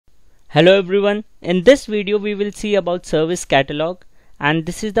Hello everyone, in this video we will see about service catalog, and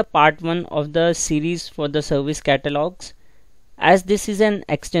this is the part 1 of the series for the service catalogs. As this is an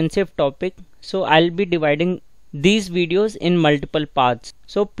extensive topic, so I'll be dividing these videos in multiple parts.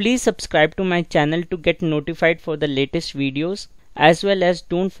 So please subscribe to my channel to get notified for the latest videos, as well as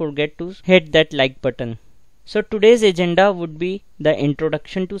don't forget to hit that like button. So today's agenda would be the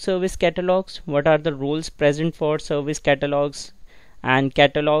introduction to service catalogs, what are the roles present for service catalogs and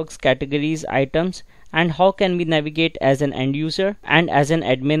catalogs, categories, items, and how can we navigate as an end user and as an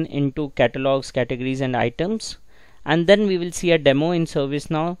admin into catalogs, categories and items. And then we will see a demo in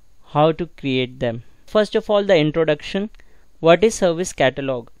ServiceNow how to create them. First of all, the introduction. What is service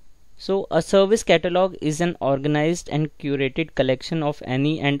catalog? So a service catalog is an organized and curated collection of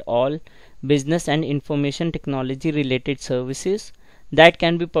any and all business and information technology related services that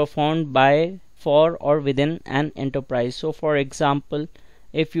can be performed by, for, or within an enterprise. So for example,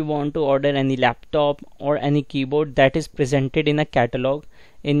 if you want to order any laptop or any keyboard, that is presented in a catalog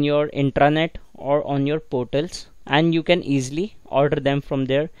in your intranet or on your portals, and you can easily order them from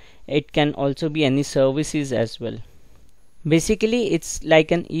there. It can also be any services as well. Basically it's like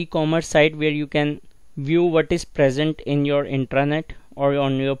an e-commerce site where you can view what is present in your intranet or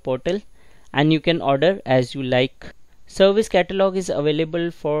on your portal, and you can order as you like. Service catalog is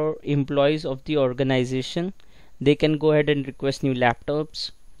available for employees of the organization. They can go ahead and request new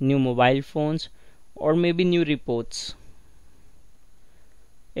laptops, new mobile phones, or maybe new reports.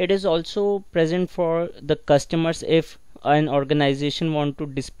 It is also present for the customers if an organization want to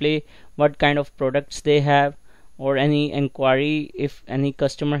display what kind of products they have, or any inquiry if any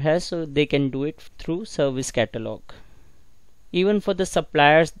customer has, so they can do it through service catalog. Even for the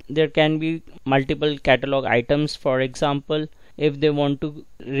suppliers, there can be multiple catalog items. For example, if they want to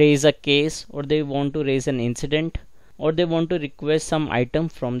raise a case, or they want to raise an incident, or they want to request some item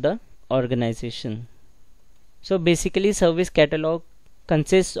from the organization. So basically service catalog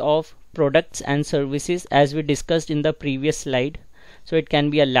consists of products and services as we discussed in the previous slide. So it can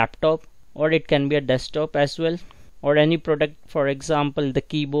be a laptop, or it can be a desktop as well, or any product, for example the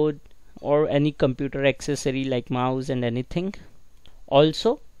keyboard, or any computer accessory like mouse and anything.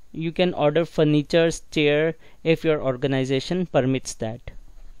 Also you can order furniture, chair if your organization permits that.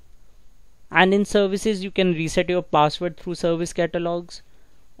 And in services you can reset your password through service catalogs,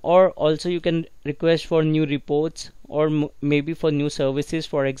 or also you can request for new reports, or maybe for new services.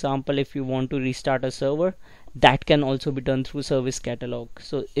 For example, if you want to restart a server, that can also be done through service catalog.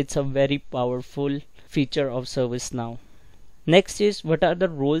 So it's a very powerful feature of ServiceNow. Next is what are the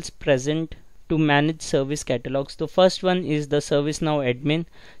roles present to manage service catalogs. The first one is the ServiceNow admin.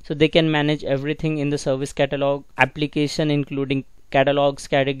 So they can manage everything in the service catalog application, including catalogs,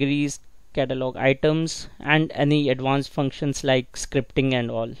 categories, catalog items, and any advanced functions like scripting and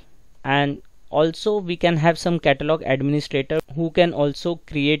all. And also we can have some catalog administrator who can also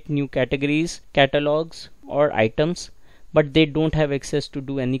create new categories, catalogs or items, but they don't have access to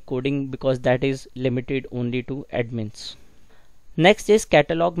do any coding because that is limited only to admins. Next is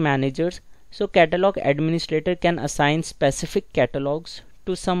catalog managers. So catalog administrator can assign specific catalogs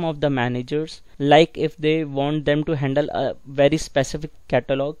to some of the managers, like if they want them to handle a very specific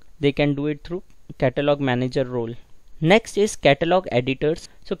catalog, they can do it through catalog manager role. Next is catalog editors.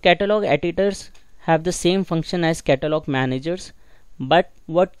 So catalog editors have the same function as catalog managers, but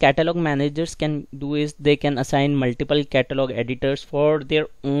what catalog managers can do is they can assign multiple catalog editors for their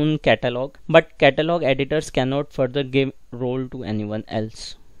own catalog, but catalog editors cannot further give role to anyone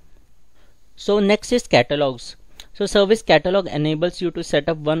else. So next is catalogs. So service catalog enables you to set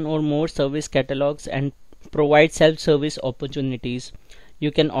up one or more service catalogs and provide self-service opportunities.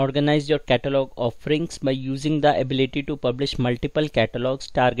 You can organize your catalog offerings by using the ability to publish multiple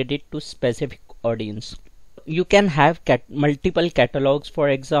catalogs targeted to specific audience. You can have multiple catalogs. For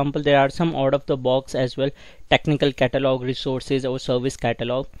example, there are some out of the box as well, technical catalog, resources, or service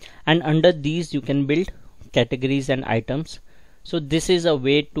catalog, and under these you can build categories and items. So this is a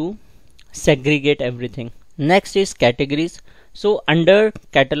way to segregate everything. Next is categories. So under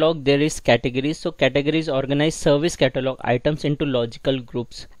catalog there is categories. So categories organize service catalog items into logical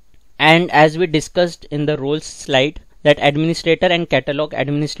groups, and as we discussed in the roles slide, that administrator and catalog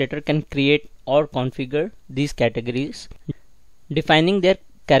administrator can create or configure these categories, defining their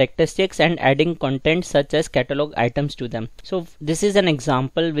characteristics and adding content such as catalog items to them. So this is an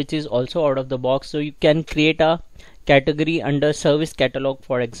example which is also out of the box. So you can create a category under service catalog,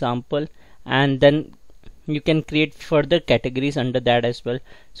 for example, and then you can create further categories under that as well.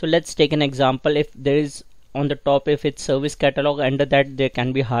 So let's take an example. If there is on the top, if it's service catalog, under that there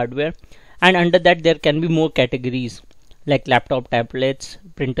can be hardware, and under that there can be more categories. like laptop, tablets,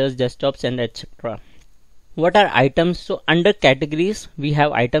 printers, desktops, and etc. What are items? So under categories we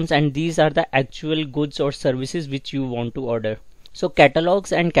have items, and these are the actual goods or services which you want to order. So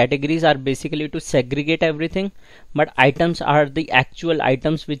catalogs and categories are basically to segregate everything, but items are the actual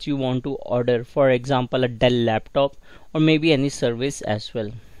items which you want to order. For example, a Dell laptop or maybe any service as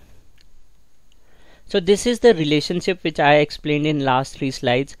well. So this is the relationship which I explained in last 3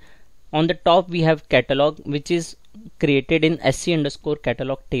 slides. On the top we have catalog, which is created in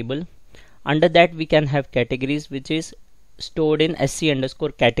sc_catalog table. Under that we can have categories, which is stored in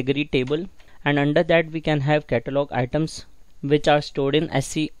sc_category table, and under that we can have catalog items, which are stored in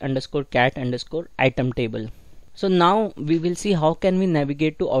sc_cat_item table. So now we will see how can we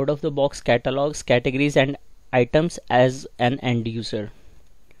navigate to out of the box catalogs, categories and items as an end user.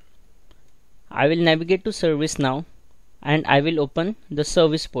 I will navigate to ServiceNow and I will open the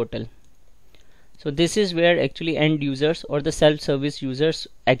service portal. So this is where actually end users or the self-service users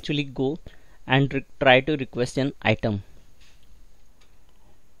actually go and try to request an item.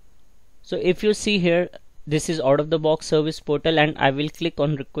 So if you see here, this is out of the box service portal, and I will click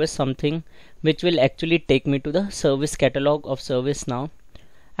on request something, which will actually take me to the service catalog of ServiceNow.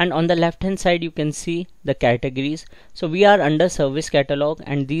 And on the left hand side you can see the categories. So we are under service catalog,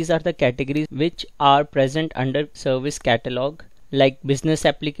 and these are the categories which are present under service catalog, like business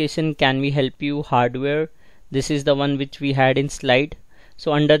application, can we help you, hardware. This is the one which we had in slide.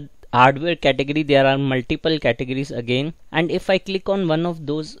 So under hardware category there are multiple categories again, and if I click on one of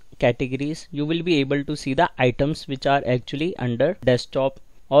those categories you will be able to see the items which are actually under desktop.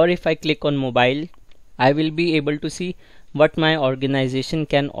 Or if I click on mobile, I will be able to see what my organization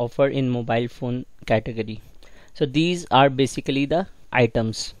can offer in mobile phone category. So these are basically the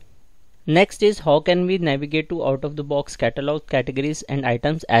items. Next is how can we navigate to out of the box catalog, categories and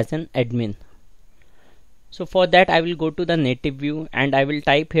items as an admin. So for that I will go to the native view and I will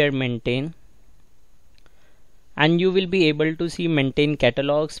type here maintain, and you will be able to see maintain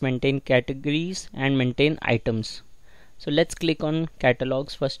catalogs, maintain categories and maintain items. So let's click on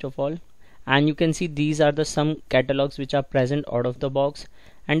catalogs first of all, and you can see these are the some catalogs which are present out of the box.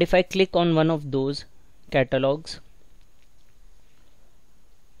 And if I click on one of those catalogs,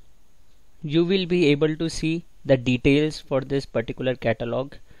 you will be able to see the details for this particular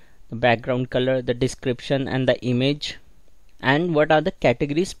catalog, the background color, the description and the image, and what are the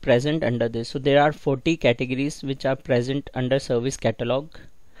categories present under this. So there are 40 categories which are present under service catalog.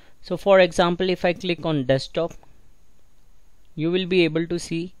 So for example, if I click on desktop, you will be able to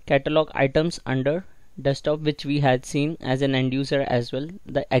see catalog items under desktop, which we had seen as an end user as well,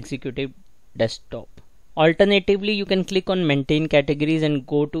 the executive desktop. Alternatively, you can click on maintain categories and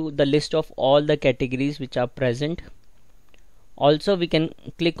go to the list of all the categories which are present. Also we can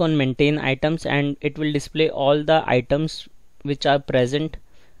click on maintain items and it will display all the items which are present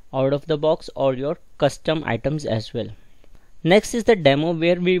out of the box or your custom items as well. Next is the demo,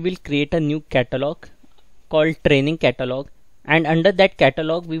 where we will create a new catalog called training catalog, and under that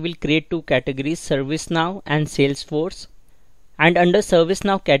catalog we will create two categories, ServiceNow and Salesforce. And under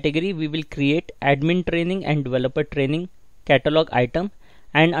ServiceNow category we will create admin training and developer training catalog item,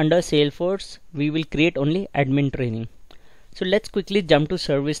 and under Salesforce we will create only admin training. So let's quickly jump to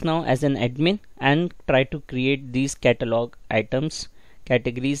ServiceNow as an admin and try to create these catalog items,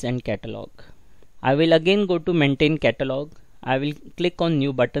 categories and catalog. I will again go to maintain catalog. I will click on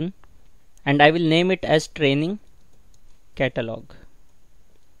new button and I will name it as training catalog.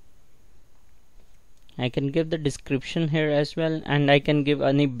 I can give the description here as well, and I can give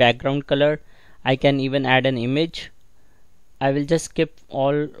any background color. I can even add an image. I will just skip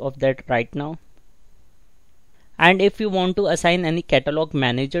all of that right now. And if you want to assign any catalog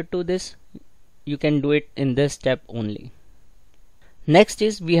manager to this, you can do it in this step only. Next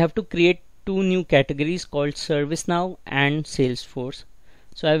is we have to create two new categories called ServiceNow and Salesforce.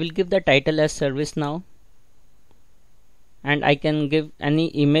 So I will give the title as ServiceNow, and I can give any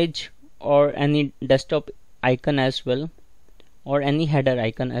image or any desktop icon as well, or any header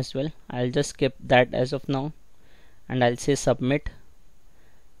icon as well. I'll just skip that as of now and I'll say submit.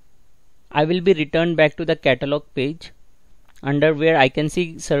 I will be returned back to the catalog page under where I can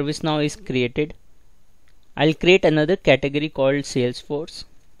see ServiceNow is created. I'll create another category called Salesforce.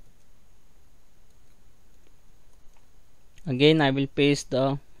 Again I will paste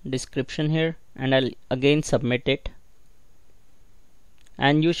the description here and I'll again submit it.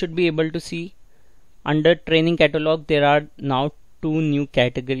 And you should be able to see under training catalog there are now two new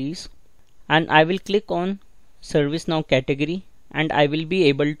categories, and I will click on ServiceNow category and I will be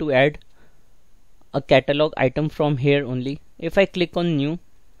able to add a catalog item from here only. If I click on new,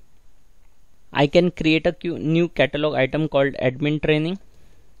 I can create a new catalog item called admin training,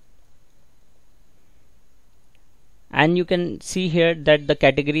 and you can see here that the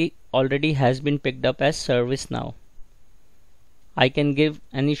category already has been picked up as ServiceNow. I can give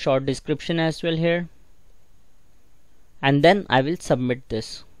any short description as well here, and then I will submit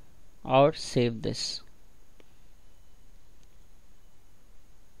this or save this.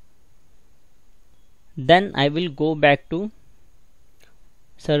 Then I will go back to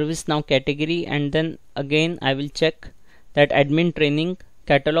ServiceNow category, and then again I will check that admin training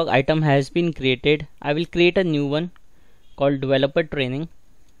catalog item has been created. I will create a new one called developer training,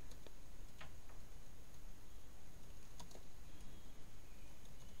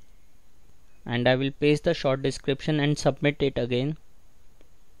 and I will paste the short description and submit it again.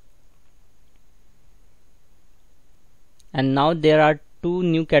 And now there are two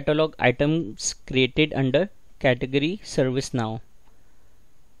new catalog items created under category ServiceNow.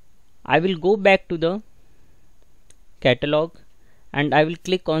 I will go back to the catalog and I will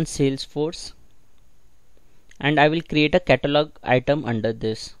click on Salesforce, and I will create a catalog item under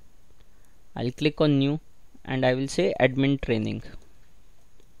this. I'll click on new and I will say admin training.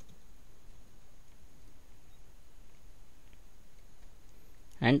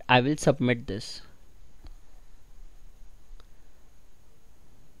 And I will submit this.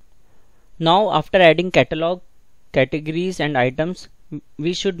 Now after adding catalog, categories and items,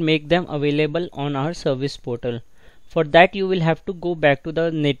 we should make them available on our service portal. For that you will have to go back to the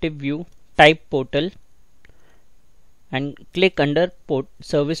native view, type portal and click under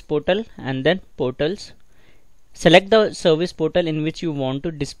service portal and then portals. Select the service portal in which you want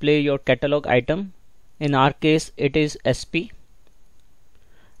to display your catalog item. In our case it is SP.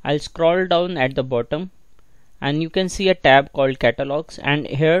 I'll scroll down at the bottom and you can see a tab called catalogs, and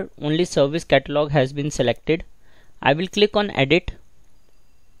here only service catalog has been selected. I will click on edit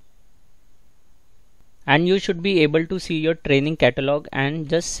and you should be able to see your training catalog, and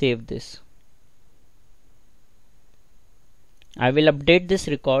just save this. I will update this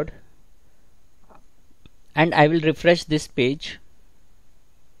record and I will refresh this page,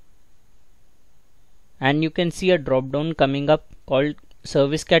 and you can see a drop down coming up called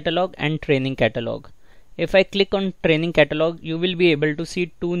service catalog and training catalog. If I click on training catalog, you will be able to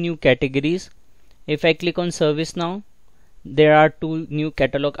see two new categories. If I click on ServiceNow, there are two new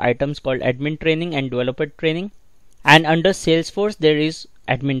catalog items called admin training and developer training, and under Salesforce there is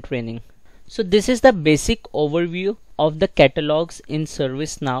admin training. So this is the basic overview of the catalogs in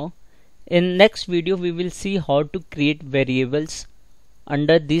ServiceNow. In next video we will see how to create variables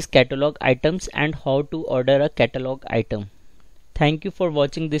under these catalog items and how to order a catalog item. Thank you for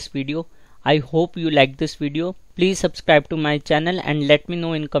watching this video. I hope you liked this video. Please subscribe to my channel and let me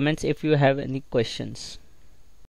know in comments if you have any questions.